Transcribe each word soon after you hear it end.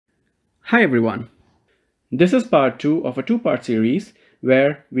Hi everyone. This is part 2 of a two-part series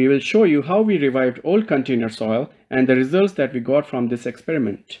where we will show you how we revived old container soil and the results that we got from this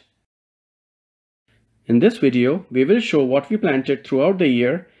experiment. In this video, we will show what we planted throughout the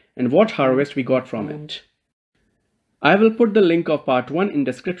year and what harvest we got from it. I will put the link of part 1 in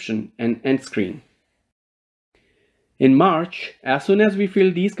description and end screen. In March, as soon as we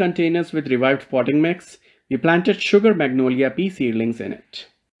filled these containers with revived potting mix, we planted sugar magnolia pea seedlings in it.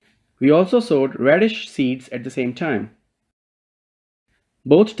 We also sowed radish seeds at the same time.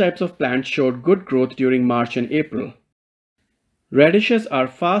 Both types of plants showed good growth during March and April. Radishes are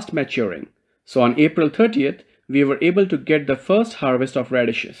fast maturing, so on April 30th, we were able to get the first harvest of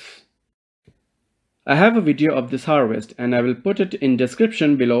radishes. I have a video of this harvest and I will put it in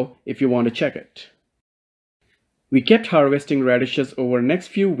description below if you want to check it. We kept harvesting radishes over next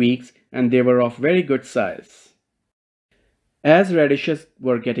few weeks and they were of very good size. As radishes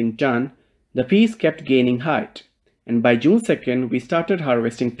were getting done, the peas kept gaining height, and by June 2nd, we started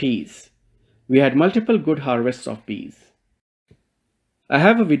harvesting peas. We had multiple good harvests of peas. I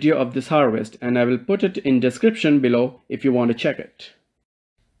have a video of this harvest and I will put it in description below if you want to check it.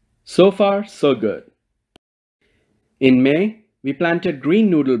 So far, so good. In May, we planted green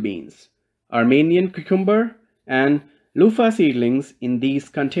noodle beans, Armenian cucumber, and loofah seedlings in these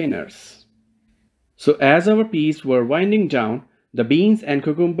containers. So as our peas were winding down, the beans and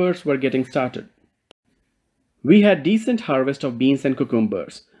cucumbers were getting started. We had decent harvest of beans and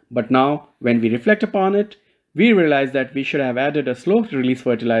cucumbers, but now when we reflect upon it, we realize that we should have added a slow release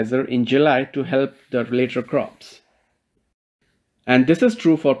fertilizer in July to help the later crops. And this is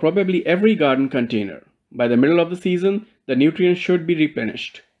true for probably every garden container. By the middle of the season, the nutrients should be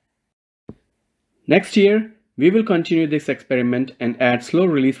replenished. Next year, we will continue this experiment and add slow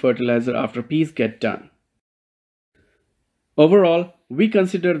release fertilizer after peas get done. Overall, we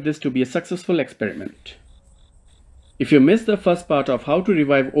consider this to be a successful experiment. If you missed the first part of how to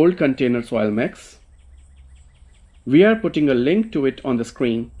revive old container soil mix, we are putting a link to it on the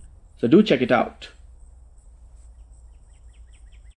screen, so do check it out.